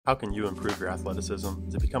How can you improve your athleticism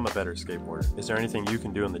to become a better skateboarder? Is there anything you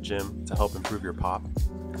can do in the gym to help improve your pop?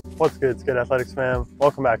 What's good, Skate Athletics fam?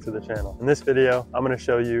 Welcome back to the channel. In this video, I'm going to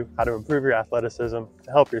show you how to improve your athleticism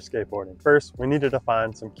to help your skateboarding. First, we need to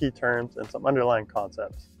define some key terms and some underlying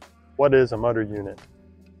concepts. What is a motor unit?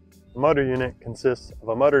 A motor unit consists of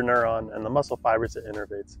a motor neuron and the muscle fibers it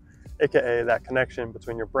innervates, aka that connection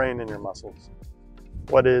between your brain and your muscles.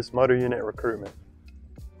 What is motor unit recruitment?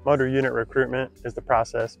 Motor unit recruitment is the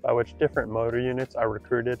process by which different motor units are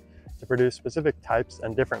recruited to produce specific types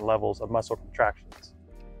and different levels of muscle contractions.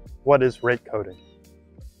 What is rate coding?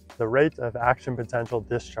 The rate of action potential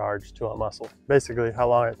discharge to a muscle. Basically, how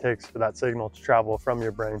long it takes for that signal to travel from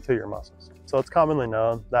your brain to your muscles. So it's commonly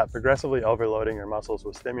known that progressively overloading your muscles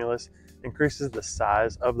with stimulus increases the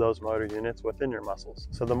size of those motor units within your muscles.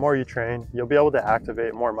 So the more you train, you'll be able to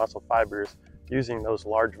activate more muscle fibers using those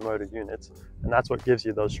large motor units, and that's what gives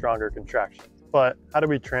you those stronger contractions. But how do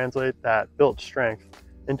we translate that built strength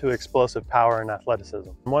into explosive power and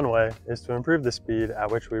athleticism? One way is to improve the speed at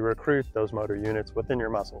which we recruit those motor units within your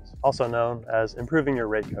muscles, also known as improving your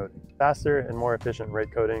rate coding. Faster and more efficient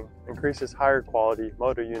rate coding increases higher quality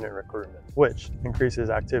motor unit recruitment, which increases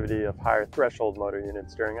activity of higher threshold motor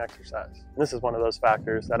units during exercise. And this is one of those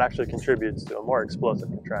factors that actually contributes to a more explosive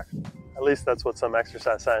contraction. At least that's what some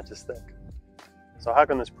exercise scientists think. So how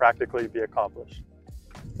can this practically be accomplished?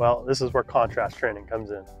 Well, this is where contrast training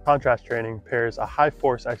comes in. Contrast training pairs a high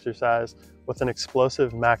force exercise with an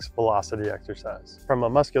explosive max velocity exercise. From a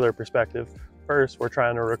muscular perspective, first we're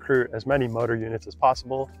trying to recruit as many motor units as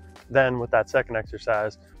possible. Then with that second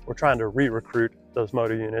exercise, we're trying to re-recruit those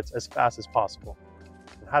motor units as fast as possible.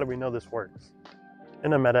 And how do we know this works?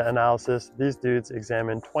 In a meta-analysis, these dudes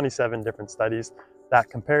examined 27 different studies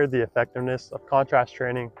that compared the effectiveness of contrast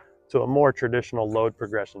training to a more traditional load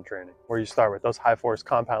progression training, where you start with those high force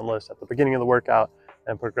compound lifts at the beginning of the workout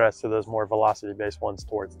and progress to those more velocity based ones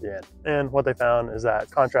towards the end. And what they found is that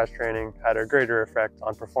contrast training had a greater effect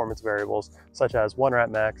on performance variables such as 1 rep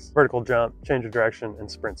max, vertical jump, change of direction, and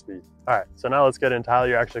sprint speed. All right, so now let's get into how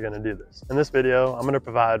you're actually going to do this. In this video, I'm going to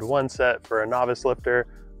provide one set for a novice lifter,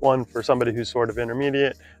 one for somebody who's sort of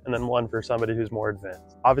intermediate, and then one for somebody who's more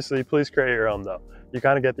advanced. Obviously, please create your own though. You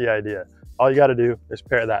kind of get the idea. All you got to do is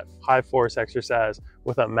pair that high force exercise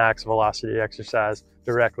with a max velocity exercise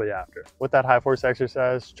directly after. With that high force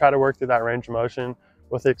exercise, try to work through that range of motion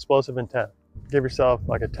with explosive intent. Give yourself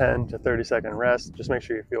like a 10 to 30 second rest. Just make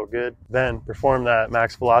sure you feel good. Then perform that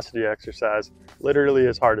max velocity exercise literally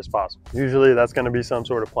as hard as possible. Usually that's going to be some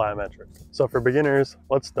sort of plyometric. So for beginners,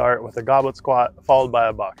 let's start with a goblet squat followed by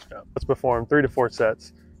a box jump. Let's perform 3 to 4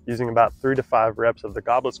 sets using about 3 to 5 reps of the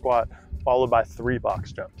goblet squat followed by 3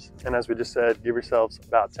 box jumps. And as we just said, give yourselves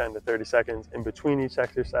about 10 to 30 seconds in between each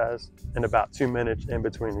exercise and about 2 minutes in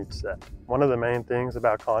between each set. One of the main things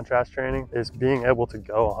about contrast training is being able to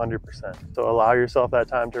go 100%. So allow yourself that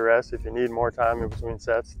time to rest. If you need more time in between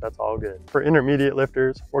sets, that's all good. For intermediate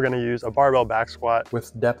lifters, we're going to use a barbell back squat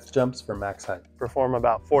With depth jumps for max height. Perform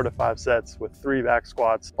about 4 to 5 sets with 3 back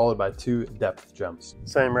squats, Followed by 2 depth jumps.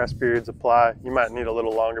 Same rest periods apply. You might need a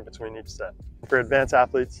little longer between each set. For advanced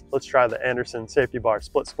athletes, let's try the Anderson safety bar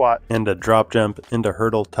split squat And a drop jump into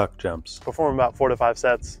hurdle tuck jumps. Perform about 4 to 5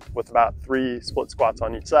 sets with about 3 split squats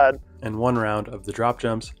on each side. And 1 round of the drop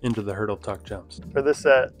jumps into the hurdle tuck jumps. For this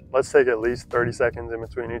set, let's take at least 30 seconds in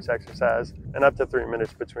between each exercise and up to 3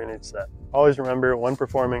 minutes between each set. Always remember, when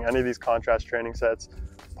performing any of these contrast training sets,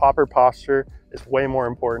 proper posture is way more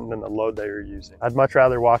important than the load that you're using. I'd much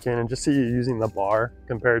rather walk in and just see you using the bar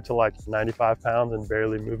compared to like 95 pounds and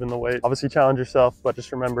barely moving the weight. Obviously challenge yourself, but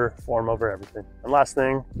just remember, form over everything. And last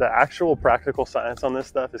thing, the actual practical science on this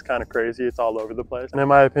stuff is kind of crazy. It's all over the place. And in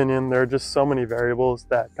my opinion, there are just so many variables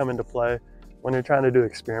that come into play when you're trying to do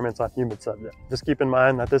experiments on human subjects. Just keep in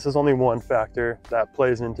mind that this is only one factor that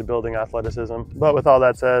plays into building athleticism. But with all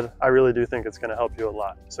that said, I really do think it's gonna help you a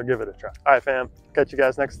lot. So give it a try. All right, fam, catch you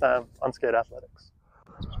guys next time on Skate Athletics.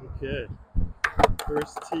 Okay,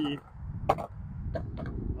 first tee,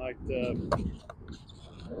 like the